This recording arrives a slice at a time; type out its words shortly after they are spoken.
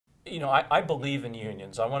You know, I believe in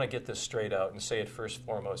unions. I want to get this straight out and say it first and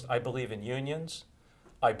foremost. I believe in unions.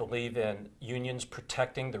 I believe in unions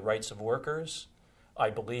protecting the rights of workers.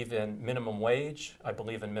 I believe in minimum wage. I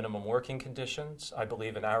believe in minimum working conditions. I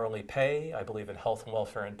believe in hourly pay. I believe in health and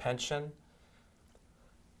welfare and pension.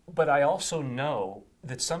 But I also know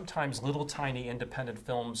that sometimes little tiny independent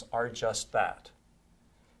films are just that.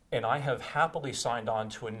 And I have happily signed on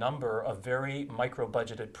to a number of very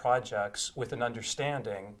micro-budgeted projects with an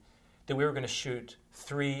understanding that we were going to shoot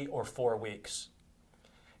 3 or 4 weeks.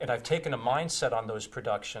 And I've taken a mindset on those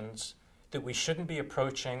productions that we shouldn't be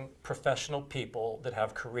approaching professional people that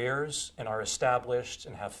have careers and are established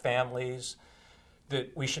and have families,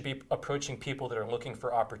 that we should be approaching people that are looking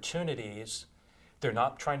for opportunities. They're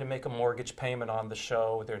not trying to make a mortgage payment on the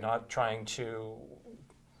show. They're not trying to,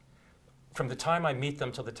 from the time I meet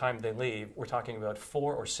them till the time they leave, we're talking about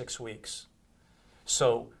 4 or 6 weeks.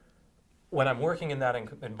 So when I'm working in that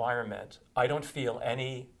environment, I don't feel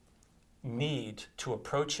any need to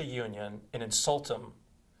approach a union and insult them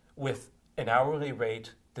with an hourly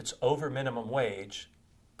rate that's over minimum wage,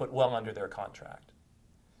 but well under their contract.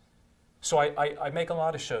 So I make a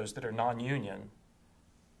lot of shows that are non-union,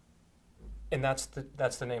 and that's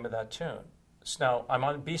the name of that tune. So now I'm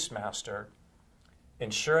on Beastmaster,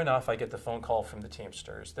 and sure enough, I get the phone call from the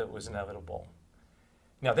Teamsters that was inevitable.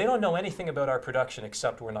 Now, they don't know anything about our production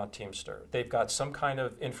except we're not Teamster. They've got some kind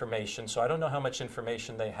of information, so I don't know how much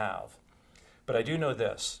information they have. But I do know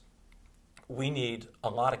this. We need a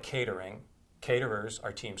lot of catering. Caterers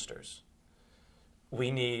are Teamsters.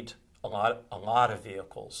 We need a lot of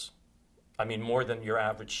vehicles. I mean, more than your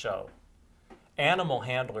average show. Animal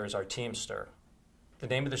handlers are Teamster. The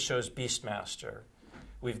name of the show is Beastmaster.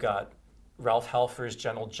 We've got Ralph Halfer's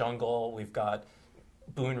Gentle Jungle. We've got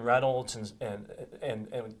Boone Reynolds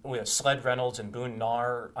and we have Sled Reynolds and Boone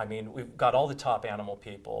Nar. I mean, we've got all the top animal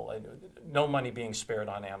people. No money being spared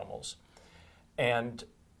on animals. And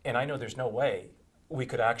I know there's no way we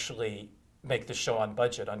could actually make the show on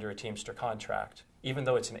budget under a Teamster contract, even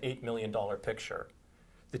though it's an $8 million picture.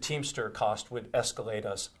 The Teamster cost would escalate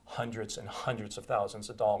us hundreds and hundreds of thousands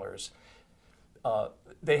of dollars.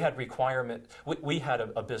 They had requirement. We had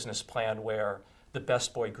a business plan where the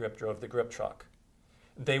best boy grip drove the grip truck.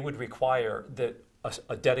 They would require that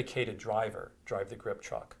a dedicated driver drive the grip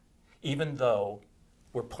truck, even though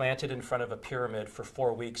we're planted in front of a pyramid for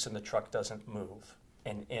 4 weeks and the truck doesn't move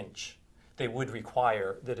an inch. They would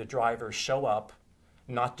require that a driver show up,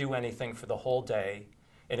 not do anything for the whole day,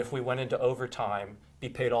 and if we went into overtime, be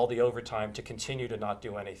paid all the overtime to continue to not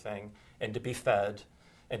do anything and to be fed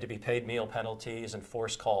and to be paid meal penalties and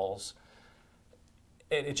forced calls.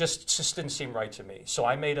 It just didn't seem right to me. So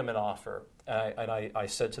I made him an offer, and I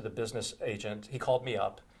said to the business agent, he called me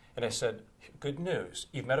up, and I said, good news,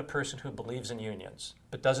 you've met a person who believes in unions,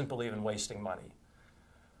 but doesn't believe in wasting money.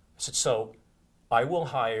 I said, so I will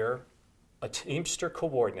hire a Teamster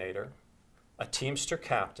coordinator, a Teamster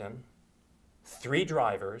captain, 3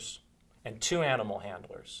 drivers, and 2 animal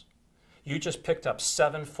handlers. You just picked up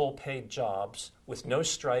 7 full-paid jobs with no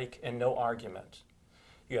strike and no argument.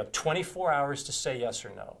 You have 24 hours to say yes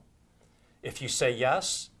or no. If you say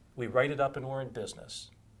yes, we write it up and we're in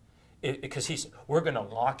business. Because we're going to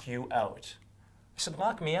lock you out. I said,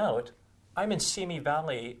 lock me out? I'm in Simi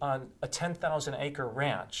Valley on a 10,000-acre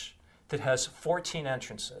ranch that has 14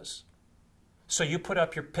 entrances. So you put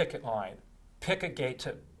up your picket line, pick a gate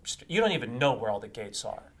you don't even know where all the gates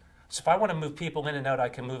are. So if I want to move people in and out, I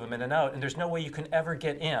can move them in and out, and there's no way you can ever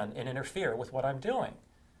get in and interfere with what I'm doing.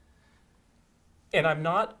 And I'm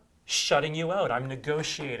not shutting you out. I'm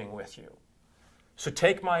negotiating with you. So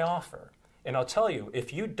take my offer. And I'll tell you,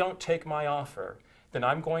 if you don't take my offer, then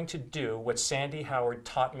I'm going to do what Sandy Howard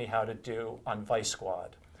taught me how to do on Vice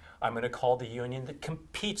Squad. I'm going to call the union that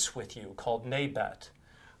competes with you, called NABET,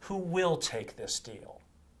 who will take this deal.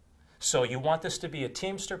 So you want this to be a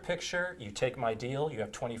Teamster picture, you take my deal, you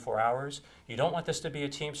have 24 hours. You don't want this to be a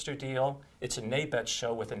Teamster deal, it's a NABET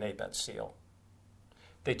show with a NABET seal.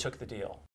 They took the deal.